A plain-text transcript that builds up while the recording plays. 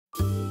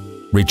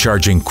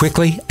recharging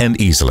quickly and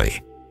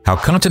easily. How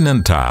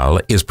Continental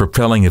is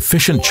propelling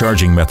efficient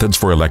charging methods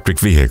for electric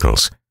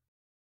vehicles.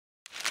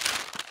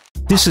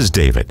 This is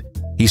David.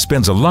 He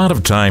spends a lot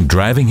of time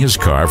driving his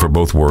car for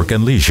both work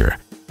and leisure,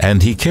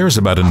 and he cares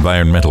about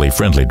environmentally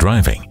friendly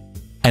driving.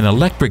 An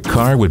electric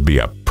car would be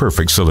a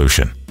perfect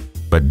solution.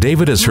 But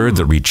David has heard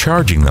that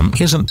recharging them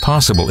isn't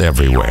possible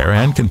everywhere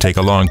and can take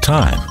a long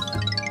time.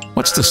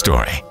 What's the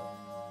story?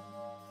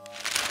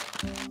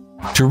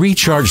 To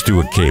recharge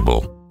through a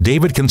cable,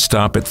 David can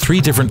stop at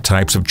 3 different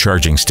types of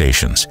charging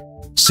stations: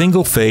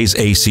 single-phase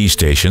AC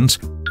stations,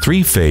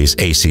 3-phase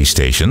AC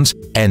stations,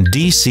 and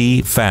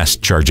DC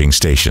fast charging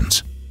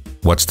stations.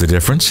 What's the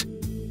difference?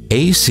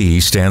 AC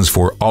stands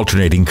for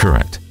alternating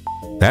current.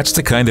 That's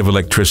the kind of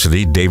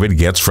electricity David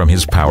gets from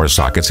his power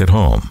sockets at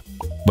home.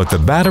 But the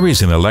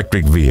batteries in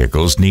electric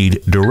vehicles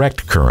need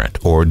direct current,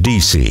 or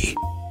DC.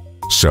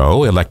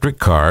 So, electric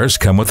cars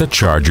come with a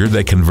charger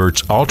that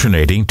converts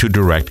alternating to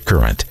direct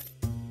current.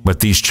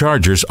 But these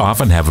chargers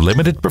often have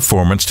limited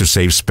performance to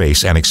save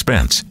space and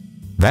expense.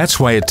 That's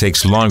why it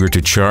takes longer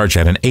to charge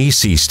at an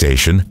AC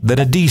station than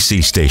a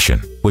DC station,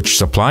 which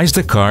supplies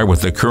the car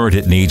with the current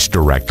it needs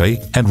directly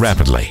and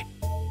rapidly.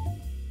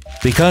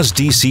 Because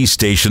DC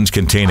stations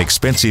contain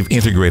expensive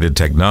integrated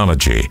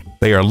technology,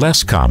 they are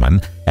less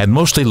common and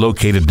mostly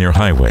located near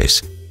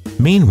highways.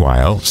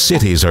 Meanwhile,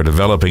 cities are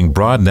developing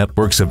broad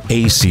networks of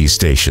AC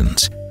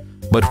stations.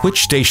 But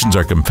which stations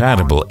are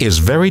compatible is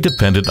very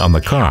dependent on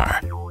the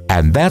car,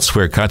 and that's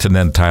where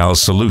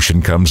Continental's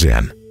solution comes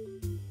in.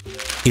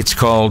 It's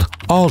called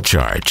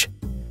All-Charge.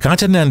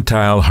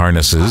 Continental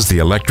harnesses the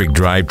electric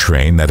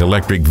drivetrain that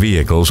electric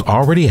vehicles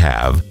already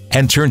have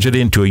and turns it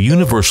into a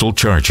universal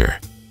charger.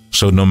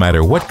 So no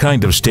matter what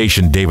kind of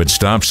station David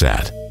stops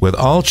at, with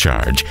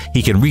All-Charge,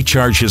 he can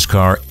recharge his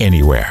car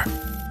anywhere.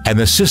 And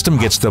the system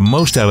gets the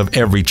most out of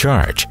every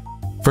charge.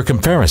 For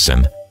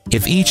comparison,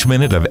 if each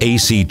minute of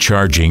AC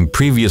charging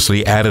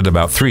previously added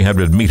about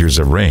 300 meters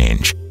of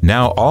range,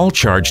 now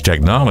All-Charge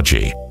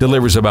technology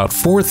delivers about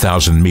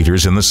 4,000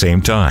 meters in the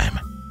same time.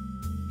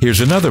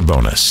 Here's another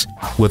bonus.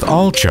 With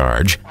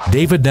All-Charge,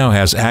 David now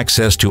has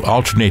access to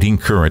alternating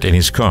current in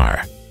his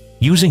car.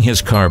 Using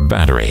his car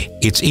battery,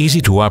 it's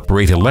easy to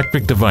operate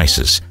electric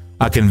devices,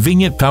 a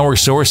convenient power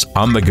source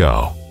on the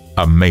go.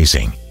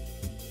 Amazing!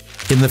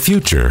 In the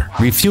future,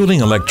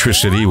 refueling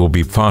electricity will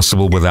be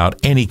possible without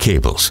any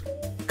cables.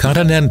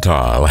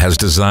 Continental has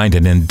designed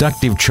an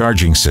inductive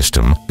charging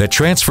system that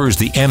transfers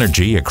the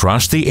energy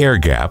across the air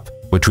gap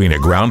between a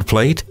ground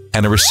plate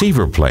and a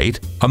receiver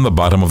plate on the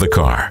bottom of the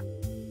car.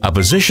 A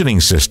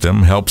positioning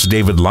system helps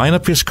David line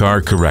up his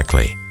car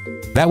correctly.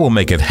 That will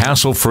make it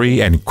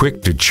hassle-free and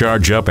quick to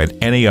charge up at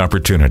any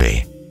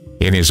opportunity.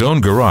 In his own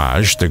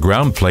garage, the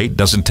ground plate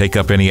doesn't take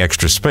up any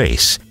extra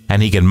space,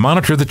 and he can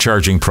monitor the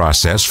charging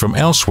process from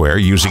elsewhere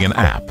using an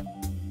app.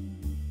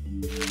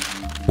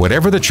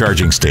 Whatever the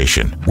charging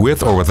station,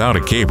 with or without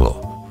a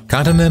cable,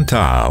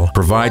 Continental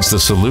provides the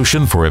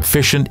solution for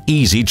efficient,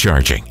 easy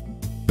charging.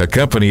 The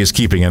company is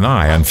keeping an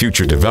eye on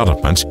future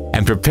developments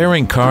and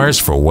preparing cars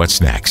for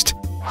what's next.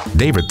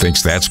 David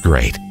thinks that's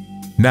great.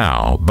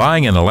 Now,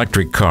 buying an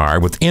electric car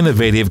with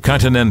innovative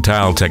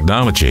Continental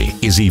technology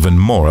is even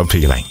more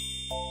appealing.